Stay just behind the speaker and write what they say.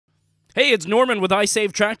Hey, it's Norman with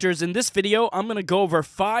iSaveTractors. In this video, I'm going to go over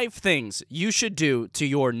 5 things you should do to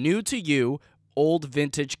your new-to-you old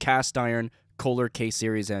vintage cast iron Kohler K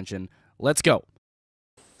Series engine. Let's go.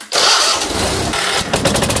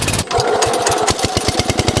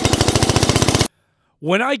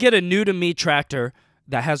 When I get a new-to-me tractor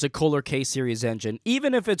that has a Kohler K Series engine,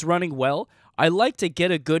 even if it's running well, I like to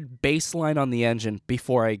get a good baseline on the engine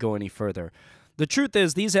before I go any further. The truth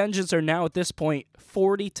is, these engines are now at this point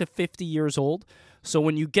 40 to 50 years old. So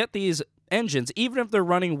when you get these engines, even if they're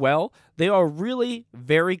running well, they are really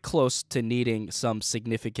very close to needing some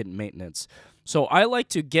significant maintenance. So I like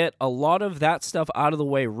to get a lot of that stuff out of the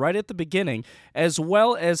way right at the beginning, as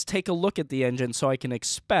well as take a look at the engine so I can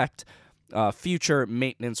expect future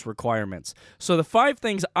maintenance requirements. So the 5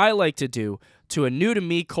 things I like to do to a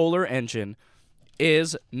new-to-me Kohler engine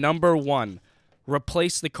is, number 1,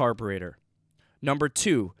 replace the carburetor. Number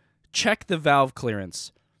 2, check the valve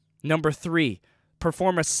clearance. Number 3,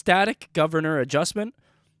 perform a static governor adjustment.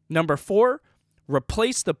 Number 4,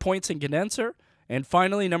 replace the points and condenser. And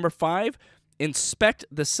finally, number 5, inspect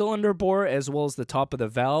the cylinder bore as well as the top of the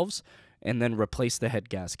valves, and then replace the head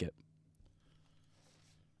gasket.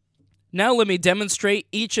 Now let me demonstrate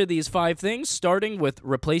each of these 5 things, starting with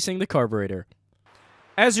replacing the carburetor.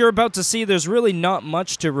 As you're about to see, there's really not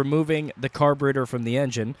much to removing the carburetor from the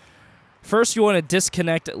engine. First, you want to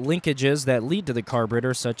disconnect linkages that lead to the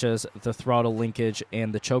carburetor, such as the throttle linkage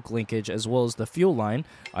and the choke linkage, as well as the fuel line.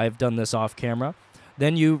 I've done this off camera.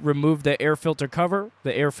 Then you remove the air filter cover,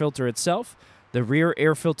 the air filter itself, the rear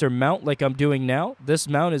air filter mount like I'm doing now. This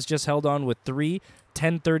mount is just held on with 3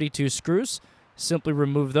 1032 screws. Simply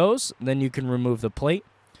remove those, then you can remove the plate.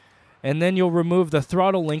 And then you'll remove the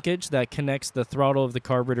throttle linkage that connects the throttle of the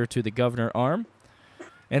carburetor to the governor arm.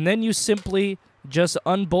 And then you simply just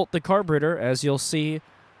unbolt the carburetor, as you'll see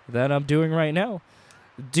that I'm doing right now.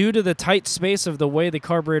 Due to the tight space of the way the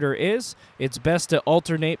carburetor is, it's best to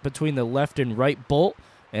alternate between the left and right bolt,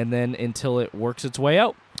 and then until it works its way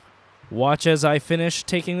out. Watch as I finish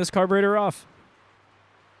taking this carburetor off.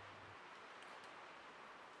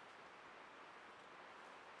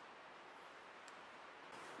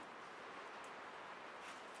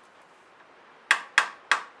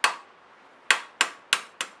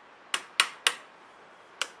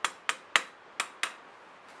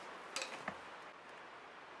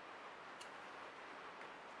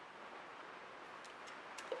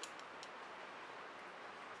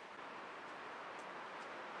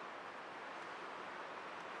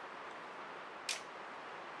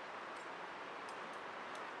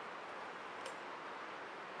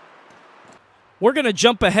 We're going to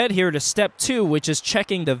jump ahead here to step 2, which is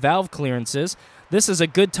checking the valve clearances. This is a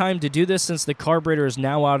good time to do this since the carburetor is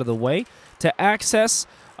now out of the way. To access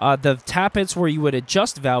the tappets where you would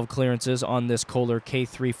adjust valve clearances on this Kohler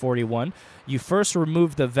K341, you first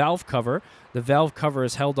remove the valve cover. The valve cover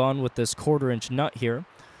is held on with this 1/4-inch nut here.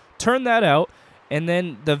 Turn that out, and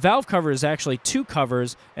then the valve cover is actually 2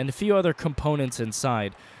 covers and a few other components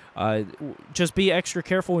inside. Just be extra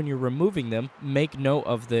careful when you're removing them. Make note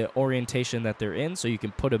of the orientation that they're in so you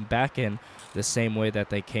can put them back in the same way that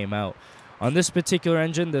they came out. On this particular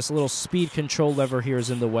engine, this little speed control lever here is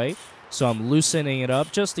in the way, so I'm loosening it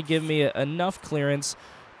up just to give me enough clearance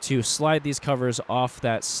to slide these covers off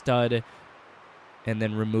that stud and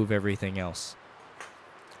then remove everything else.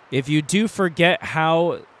 If you do forget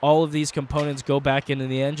how all of these components go back into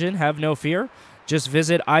the engine, have no fear. Just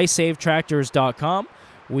visit iSaveTractors.com.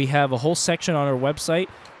 We have a whole section on our website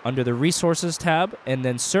under the Resources tab, and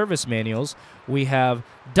then Service Manuals. We have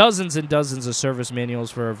dozens and dozens of service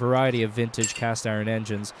manuals for a variety of vintage cast iron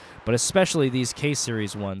engines, but especially these K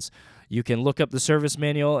Series ones. You can look up the service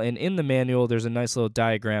manual, and in the manual, there's a nice little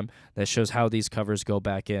diagram that shows how these covers go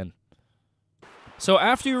back in. So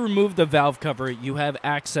after you remove the valve cover, you have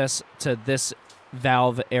access to this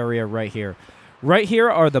valve area right here. Right here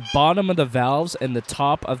are the bottom of the valves and the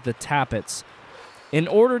top of the tappets. In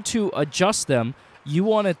order to adjust them, you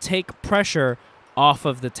want to take pressure off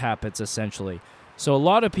of the tappets, essentially. So a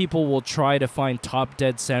lot of people will try to find top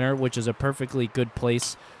dead center, which is a perfectly good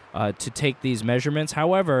place to take these measurements.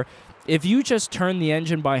 However, if you just turn the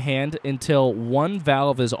engine by hand until one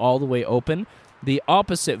valve is all the way open, the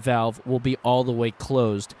opposite valve will be all the way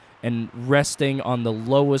closed and resting on the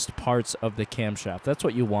lowest parts of the camshaft. That's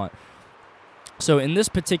what you want. So in this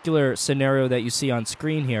particular scenario that you see on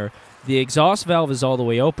screen here, the exhaust valve is all the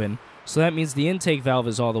way open, so that means the intake valve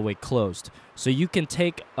is all the way closed. So you can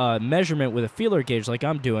take a measurement with a feeler gauge like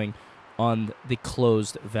I'm doing on the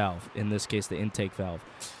closed valve, in this case the intake valve.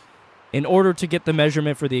 In order to get the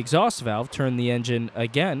measurement for the exhaust valve, turn the engine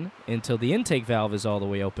again until the intake valve is all the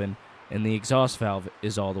way open, and the exhaust valve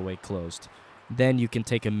is all the way closed. Then you can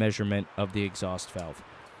take a measurement of the exhaust valve.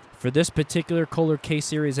 For this particular Kohler K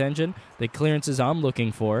Series engine, the clearances I'm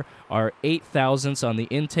looking for are 8 thousandths on the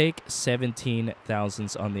intake, 17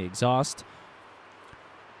 thousandths on the exhaust.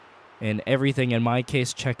 And everything in my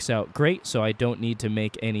case checks out great, so I don't need to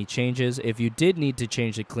make any changes. If you did need to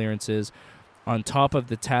change the clearances, on top of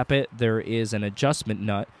the tappet, there is an adjustment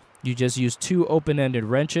nut. You just use 2 open-ended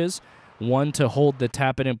wrenches, one to hold the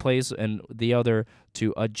tappet in place and the other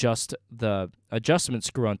to adjust the adjustment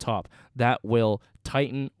screw on top. That will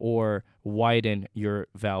tighten or widen your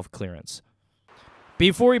valve clearance.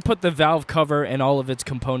 Before we put the valve cover and all of its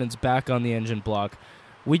components back on the engine block,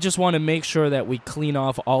 we just want to make sure that we clean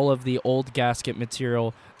off all of the old gasket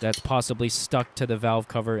material that's possibly stuck to the valve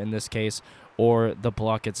cover in this case, or the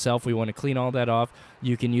block itself. We want to clean all that off.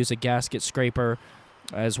 You can use a gasket scraper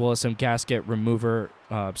as well as some gasket remover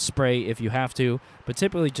spray if you have to, but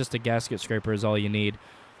typically just a gasket scraper is all you need.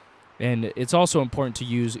 And it's also important to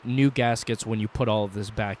use new gaskets when you put all of this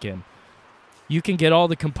back in. You can get all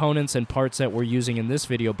the components and parts that we're using in this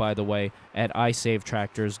video, by the way, at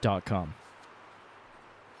iSaveTractors.com.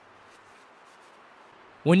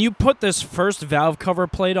 When you put this first valve cover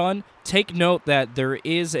plate on, take note that there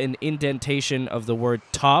is an indentation of the word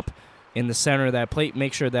top in the center of that plate.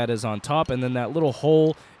 Make sure that is on top, and then that little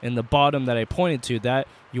hole in the bottom that I pointed to, that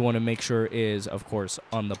you want to make sure is, of course,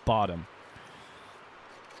 on the bottom.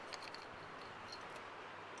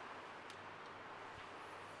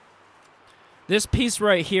 This piece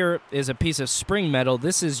right here is a piece of spring metal.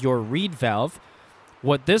 This is your reed valve.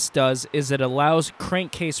 What this does is it allows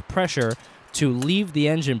crankcase pressure to leave the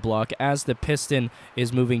engine block as the piston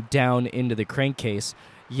is moving down into the crankcase.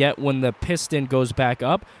 Yet when the piston goes back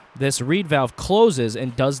up, this reed valve closes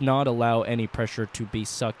and does not allow any pressure to be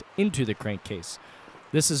sucked into the crankcase.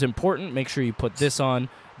 This is important. Make sure you put this on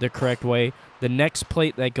the correct way. The next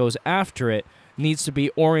plate that goes after it needs to be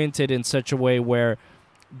oriented in such a way where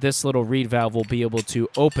this little reed valve will be able to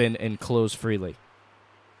open and close freely.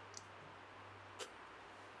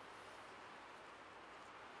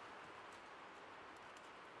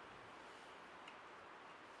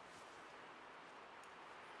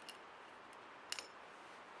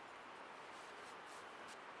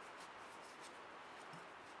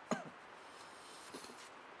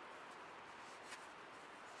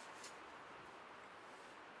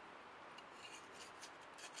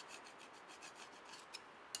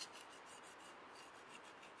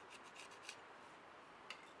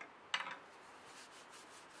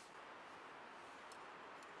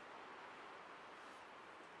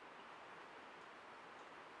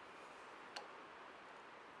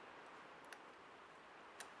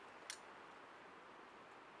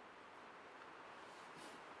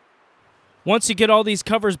 Once you get all these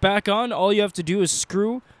covers back on, all you have to do is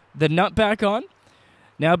screw the nut back on.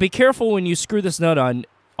 Now be careful when you screw this nut on.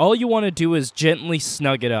 All you want to do is gently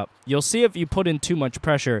snug it up. You'll see if you put in too much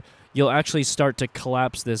pressure, you'll actually start to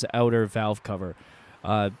collapse this outer valve cover.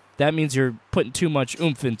 That means you're putting too much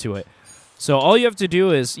oomph into it. So all you have to do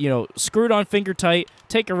is, screw it on finger tight,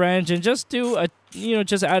 take a wrench, and just do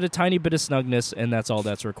just add a tiny bit of snugness, and that's all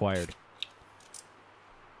that's required.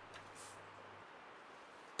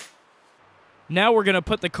 Now we're going to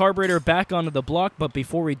put the carburetor back onto the block, but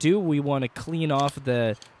before we do, we want to clean off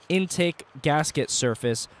the intake gasket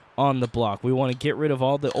surface on the block. We want to get rid of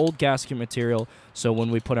all the old gasket material, so when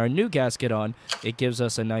we put our new gasket on, it gives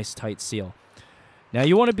us a nice tight seal. Now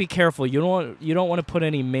you want to be careful. You don't want to put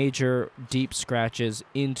any major deep scratches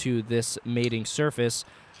into this mating surface,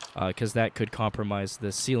 because that could compromise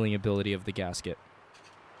the sealing ability of the gasket.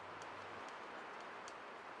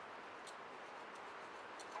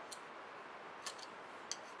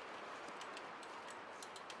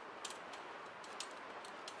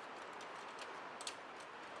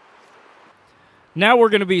 Now we're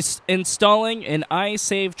going to be installing an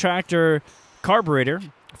iSaveTractor carburetor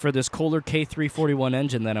for this Kohler K341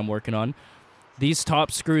 engine that I'm working on. These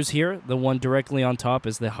top screws here, the one directly on top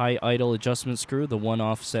is the high idle adjustment screw. The one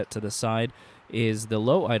offset to the side is the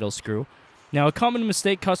low idle screw. Now a common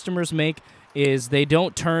mistake customers make is they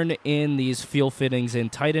don't turn in these fuel fittings in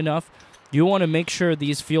tight enough. You want to make sure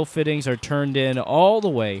these fuel fittings are turned in all the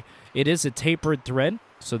way. It is a tapered thread,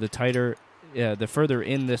 so the further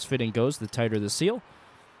in this fitting goes, the tighter the seal.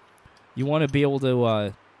 You want to be able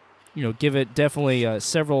to, give it definitely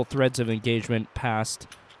several threads of engagement past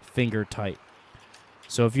finger tight.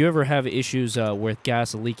 So if you ever have issues with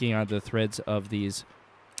gas leaking out of the threads of these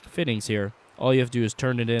fittings here, all you have to do is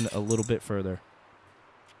turn it in a little bit further.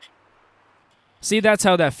 See, that's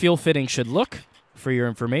how that fuel fitting should look for your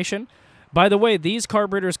information. By the way, these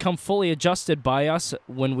carburetors come fully adjusted by us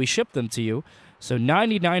when we ship them to you, so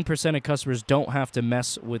 99% of customers don't have to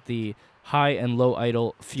mess with the high and low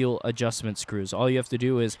idle fuel adjustment screws. All you have to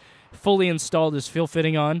do is fully install this fuel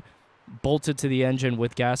fitting on, bolt it to the engine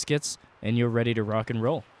with gaskets, and you're ready to rock and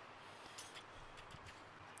roll.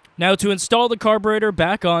 Now, to install the carburetor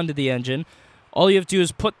back onto the engine, all you have to do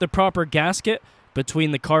is put the proper gasket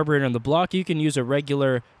between the carburetor and the block. You can use a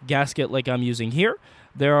regular gasket like I'm using here.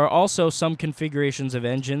 There are also some configurations of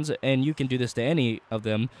engines, and you can do this to any of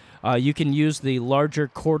them. You can use the larger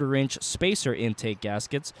 1/4-inch spacer intake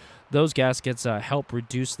gaskets. Those gaskets help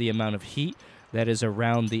reduce the amount of heat that is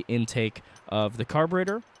around the intake of the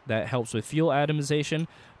carburetor. That helps with fuel atomization,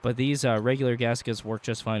 but these regular gaskets work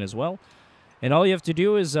just fine as well. And all you have to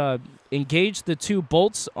do is engage the 2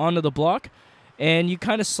 bolts onto the block, and you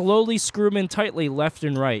kind of slowly screw them in tightly left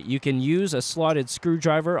and right. You can use a slotted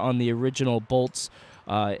screwdriver on the original bolts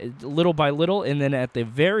little by little, and then at the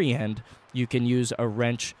very end, you can use a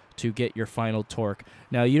wrench to get your final torque.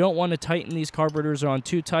 Now, you don't want to tighten these carburetors on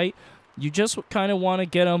too tight. You just kind of want to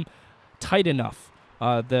get them tight enough.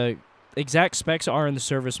 The exact specs are in the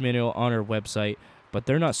service manual on our website, but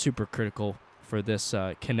they're not super critical for this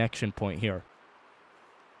connection point here.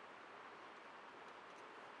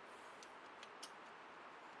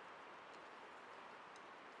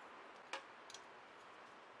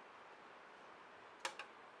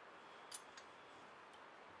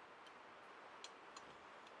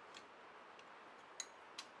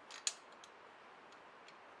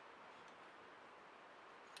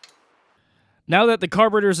 Now that the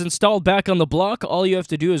carburetor is installed back on the block, all you have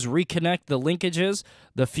to do is reconnect the linkages,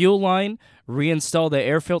 the fuel line, reinstall the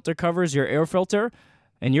air filter covers, your air filter,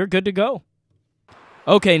 and you're good to go.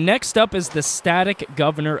 Okay, next up is the static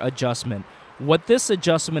governor adjustment. What this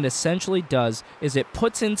adjustment essentially does is it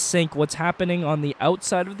puts in sync what's happening on the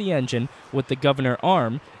outside of the engine with the governor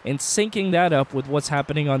arm and syncing that up with what's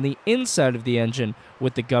happening on the inside of the engine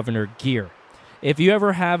with the governor gear. If you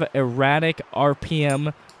ever have erratic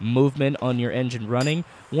RPM movement on your engine running,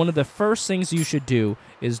 one of the first things you should do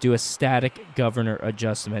is do a static governor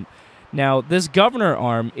adjustment. Now, this governor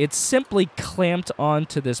arm, it's simply clamped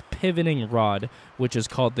onto this pivoting rod, which is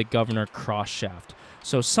called the governor cross shaft.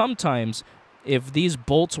 So sometimes, if these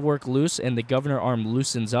bolts work loose and the governor arm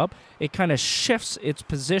loosens up, it kind of shifts its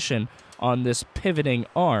position on this pivoting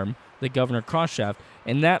arm, the governor cross shaft,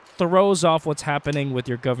 and that throws off what's happening with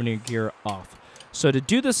your governor gear off. So to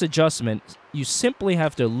do this adjustment, you simply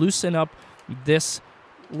have to loosen up this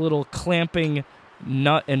little clamping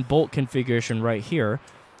nut and bolt configuration right here.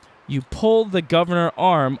 You pull the governor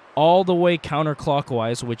arm all the way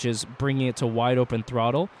counterclockwise, which is bringing it to wide open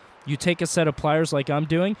throttle. You take a set of pliers like I'm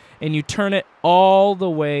doing, and you turn it all the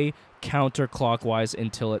way counterclockwise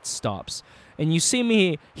until it stops. And you see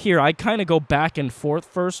me here, I kind of go back and forth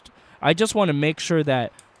first. I just want to make sure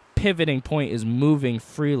that pivoting point is moving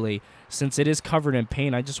freely. Since it is covered in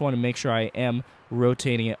paint, I just want to make sure I am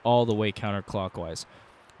rotating it all the way counterclockwise.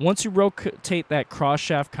 Once you rotate that cross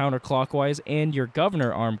shaft counterclockwise and your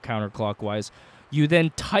governor arm counterclockwise, you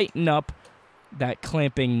then tighten up that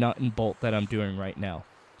clamping nut and bolt that I'm doing right now.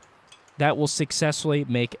 That will successfully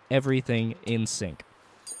make everything in sync.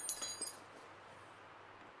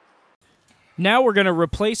 Now we're going to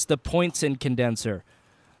replace the points and condenser.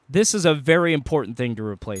 This is a very important thing to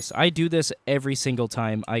replace. I do this every single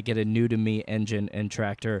time I get a new-to-me engine and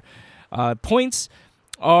tractor. Points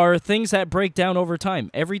are things that break down over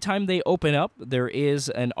time. Every time they open up, there is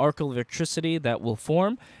an arc of electricity that will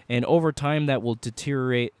form, and over time that will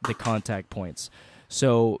deteriorate the contact points.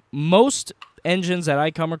 So most engines that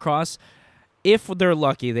I come across, if they're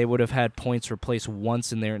lucky, they would have had points replaced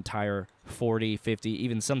once in their entire 40, 50,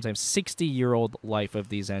 even sometimes 60-year-old life of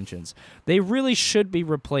these engines. They really should be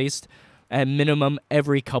replaced at minimum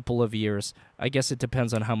every couple of years. I guess it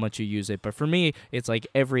depends on how much you use it, but for me, it's like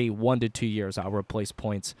every 1 to 2 years I'll replace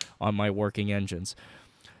points on my working engines.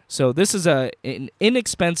 So this is an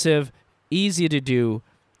inexpensive, easy-to-do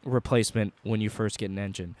replacement when you first get an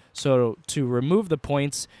engine. So to remove the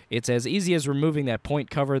points, it's as easy as removing that point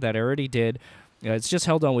cover that I already did. It's just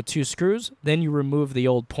held on with 2 screws. Then you remove the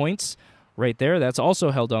old points right there. That's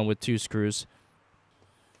also held on with 2 screws.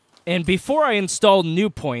 And before I install new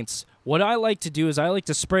points, what I like to do is I like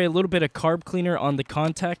to spray a little bit of carb cleaner on the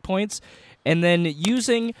contact points, and then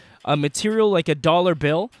using a material like a dollar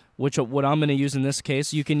bill, which what I'm going to use in this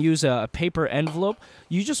case, you can use a paper envelope.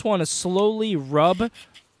 You just want to slowly rub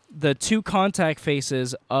the 2 contact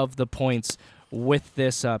faces of the points with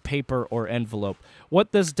this paper or envelope.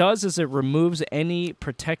 What this does is it removes any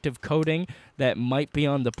protective coating that might be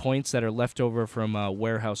on the points that are left over from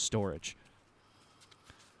warehouse storage.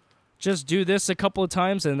 Just do this a couple of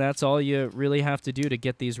times, and that's all you really have to do to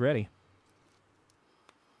get these ready.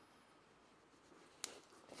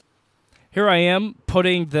 Here I am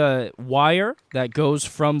putting the wire that goes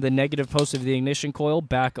from the negative post of the ignition coil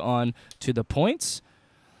back on to the points.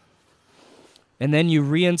 And then you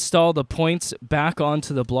reinstall the points back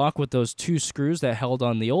onto the block with those 2 screws that held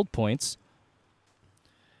on the old points.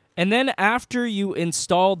 And then after you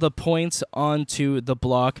install the points onto the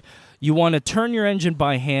block, you want to turn your engine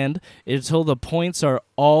by hand until the points are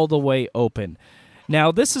all the way open.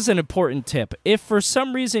 Now, this is an important tip. If for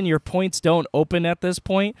some reason your points don't open at this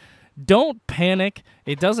point, don't panic.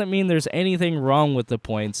 It doesn't mean there's anything wrong with the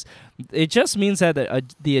points. It just means that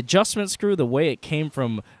the adjustment screw, the way it came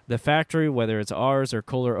from the factory, whether it's ours or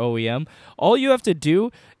Kohler OEM, all you have to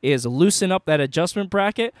do is loosen up that adjustment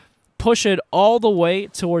bracket, push it all the way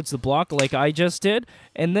towards the block like I just did,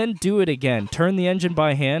 and then do it again. Turn the engine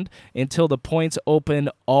by hand until the points open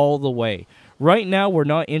all the way. Right now, we're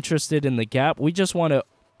not interested in the gap. We just want to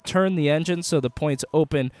turn the engine so the points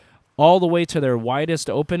open all the way to their widest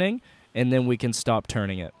opening, and then we can stop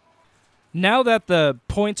turning it. Now that the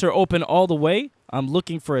points are open all the way, I'm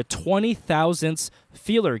looking for a 20 thousandths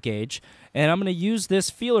feeler gauge, and I'm going to use this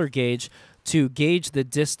feeler gauge to gauge the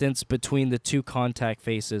distance between the 2 contact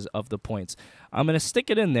faces of the points. I'm going to stick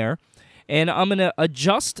it in there, and I'm going to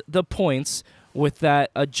adjust the points with that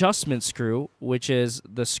adjustment screw, which is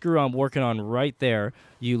the screw I'm working on right there.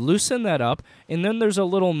 You loosen that up, and then there's a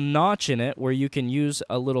little notch in it where you can use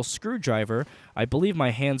a little screwdriver. I believe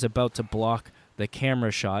my hand's about to block the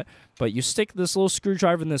camera shot, but you stick this little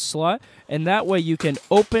screwdriver in this slot, and that way you can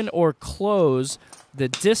open or close the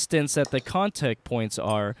distance that the contact points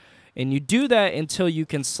are, and you do that until you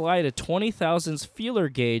can slide a 20 thousandths feeler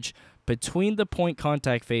gauge between the point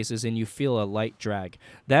contact faces and you feel a light drag.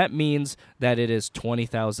 That means that it is 20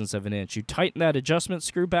 thousandths of an inch. You tighten that adjustment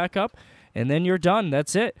screw back up, and then you're done.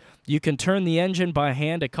 That's it. You can turn the engine by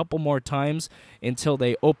hand a couple more times until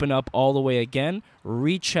they open up all the way again.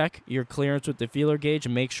 Recheck your clearance with the feeler gauge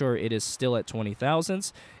and make sure it is still at 20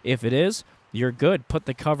 thousandths. If it is, you're good. Put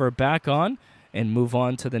the cover back on and move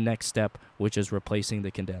on to the next step, which is replacing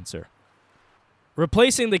the condenser.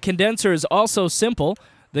 Replacing the condenser is also simple.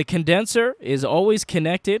 The condenser is always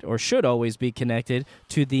connected, or should always be connected,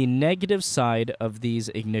 to the negative side of these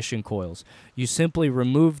ignition coils. You simply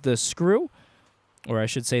remove the screw, or I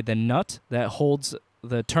should say the nut that holds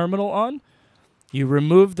the terminal on. You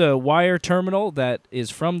remove the wire terminal that is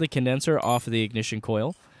from the condenser off of the ignition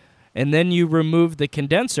coil, and then you remove the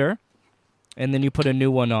condenser, and then you put a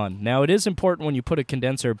new one on. Now, it is important when you put a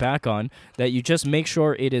condenser back on that you just make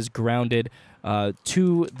sure it is grounded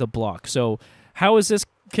to the block. So how is this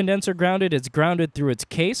condenser grounded? It's grounded through its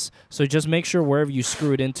case, so just make sure wherever you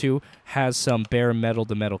screw it into has some bare metal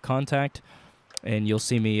to metal contact, and you'll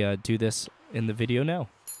see me do this in the video now.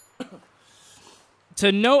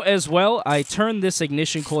 To note as well, I turned this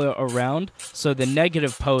ignition coil around so the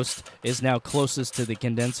negative post is now closest to the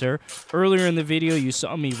condenser. Earlier in the video, you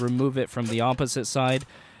saw me remove it from the opposite side,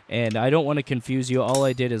 and I don't want to confuse you. All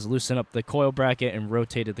I did is loosen up the coil bracket and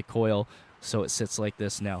rotated the coil so it sits like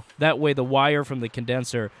this now. That way the wire from the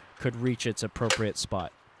condenser could reach its appropriate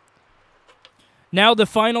spot. Now the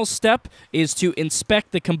final step is to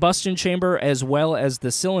inspect the combustion chamber as well as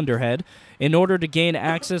the cylinder head. In order to gain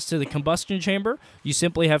access to the combustion chamber, you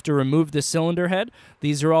simply have to remove the cylinder head.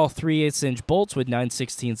 These are all 3/8 inch bolts with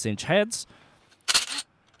 9/16 inch heads.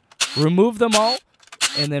 Remove them all,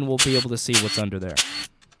 and then we'll be able to see what's under there.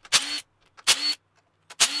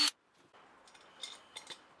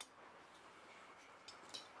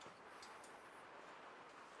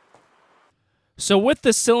 So with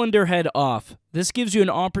the cylinder head off, this gives you an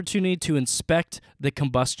opportunity to inspect the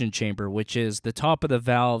combustion chamber, which is the top of the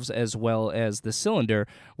valves as well as the cylinder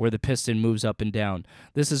where the piston moves up and down.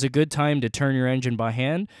 This is a good time to turn your engine by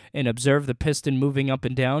hand and observe the piston moving up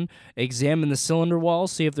and down. Examine the cylinder wall,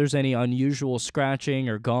 see if there's any unusual scratching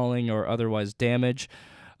or galling or otherwise damage.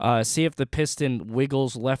 See if the piston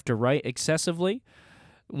wiggles left or right excessively.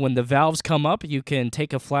 When the valves come up, you can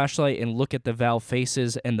take a flashlight and look at the valve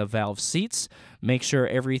faces and the valve seats. Make sure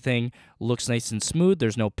everything looks nice and smooth.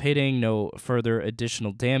 There's no pitting, no further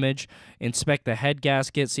additional damage. Inspect the head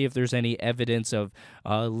gasket, see if there's any evidence of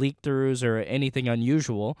leak-throughs or anything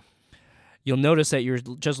unusual. You'll notice that you're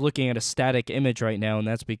just looking at a static image right now, and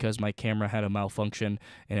that's because my camera had a malfunction,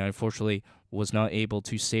 and I unfortunately was not able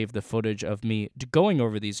to save the footage of me going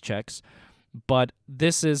over these checks. But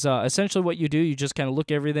this is essentially what you do. You just kind of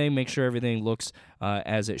look at everything, make sure everything looks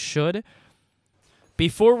as it should.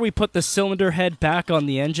 Before we put the cylinder head back on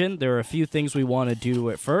the engine, there are a few things we want to do to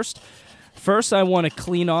it first. First, I want to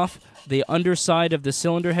clean off the underside of the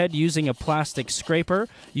cylinder head using a plastic scraper.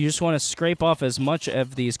 You just want to scrape off as much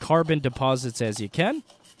of these carbon deposits as you can.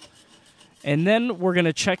 And then we're going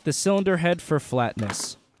to check the cylinder head for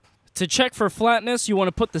flatness. To check for flatness, you want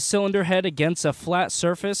to put the cylinder head against a flat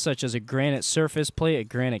surface, such as a granite surface plate, a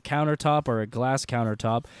granite countertop, or a glass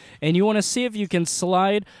countertop. And you want to see if you can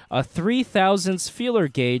slide a 3/1000 feeler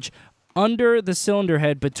gauge under the cylinder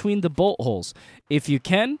head between the bolt holes. If you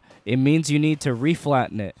can, it means you need to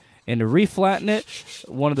reflatten it. And to reflatten it,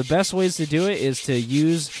 one of the best ways to do it is to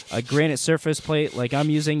use a granite surface plate like I'm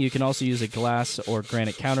using. You can also use a glass or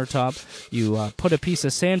granite countertop. You put a piece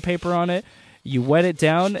of sandpaper on it, you wet it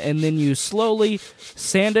down, and then you slowly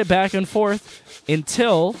sand it back and forth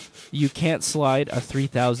until you can't slide a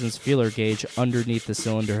 3/1000 feeler gauge underneath the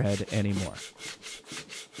cylinder head anymore.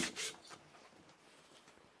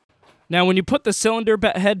 Now, when you put the cylinder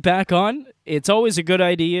head back on, it's always a good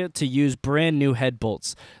idea to use brand new head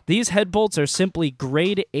bolts. These head bolts are simply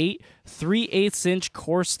grade 8, 3/8 inch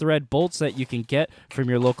coarse thread bolts that you can get from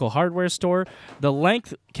your local hardware store. The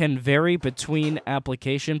length can vary between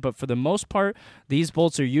application, but for the most part, these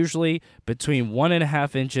bolts are usually between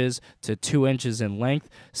 1.5 inches to 2 inches in length.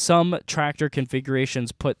 Some tractor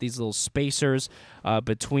configurations put these little spacers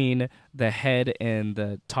between the head and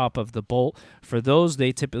the top of the bolt. For those,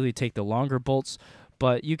 they typically take the longer bolts,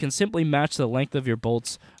 but you can simply match the length of your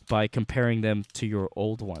bolts by comparing them to your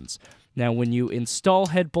old ones. Now, when you install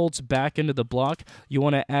head bolts back into the block, you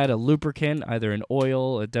want to add a lubricant, either an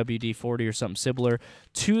oil, a WD-40, or something similar,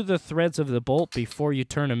 to the threads of the bolt before you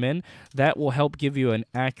turn them in. That will help give you an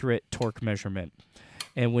accurate torque measurement.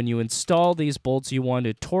 And when you install these bolts, you want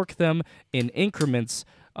to torque them in increments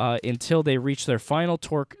until they reach their final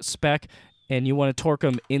torque spec, and you want to torque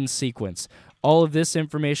them in sequence. All of this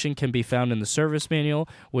information can be found in the service manual,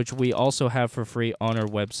 which we also have for free on our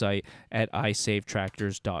website at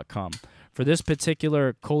iSaveTractors.com. For this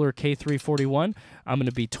particular Kohler K341, I'm going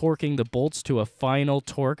to be torquing the bolts to a final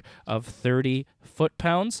torque of 30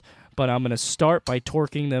 foot-pounds, but I'm going to start by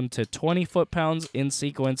torquing them to 20 foot-pounds in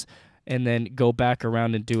sequence, and then go back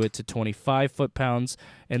around and do it to 25 foot-pounds,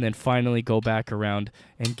 and then finally go back around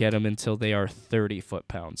and get them until they are 30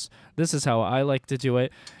 foot-pounds. This is how I like to do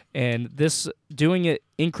it, and doing it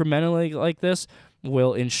incrementally like this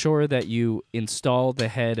will ensure that you install the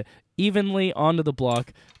head evenly onto the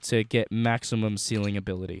block to get maximum sealing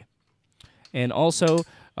ability. And also,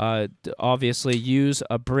 obviously, use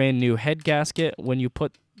a brand new head gasket when you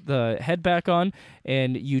put the head back on,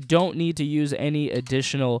 and you don't need to use any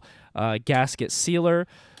additional gasket sealer.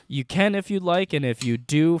 You can if you'd like, and if you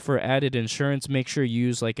do, for added insurance, make sure you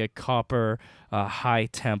use like a copper high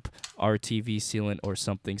temp RTV sealant or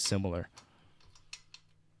something similar.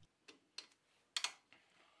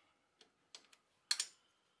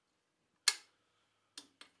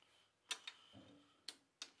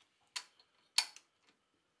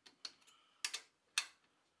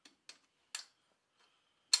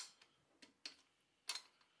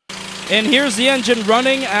 And here's the engine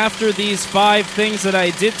running after these 5 things that I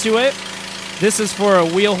did to it. This is for a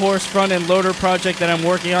wheel horse front end loader project that I'm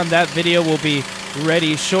working on. That video will be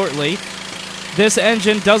ready shortly. This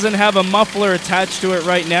engine doesn't have a muffler attached to it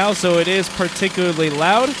right now, so it is particularly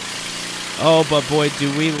loud. Oh, but boy,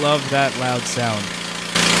 do we love that loud sound.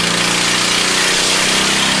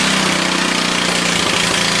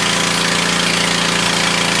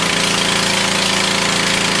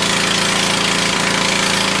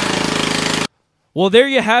 Well, there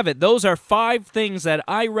you have it. Those are 5 things that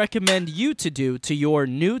I recommend you to do to your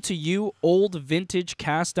new-to-you old vintage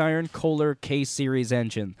cast iron Kohler K Series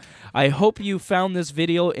engine. I hope you found this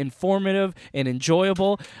video informative and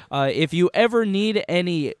enjoyable. If you ever need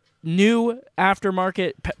any new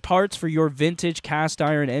aftermarket parts for your vintage cast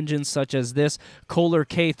iron engines such as this Kohler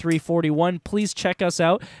K341, please check us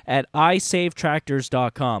out at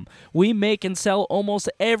iSaveTractors.com. We make and sell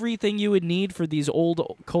almost everything you would need for these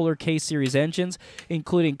old Kohler K Series engines,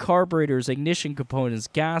 including carburetors, ignition components,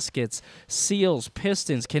 gaskets, seals,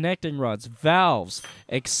 pistons, connecting rods, valves,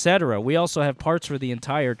 etc. We also have parts for the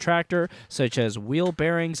entire tractor, such as wheel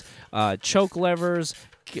bearings, choke levers,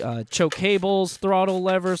 choke cables, throttle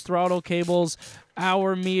levers, throttle cables,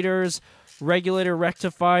 hour meters, regulator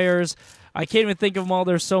rectifiers. I can't even think of them all.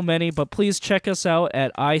 There's so many, but please check us out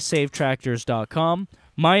at iSaveTractors.com.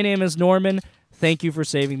 My name is Norman. Thank you for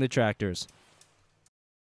saving the tractors.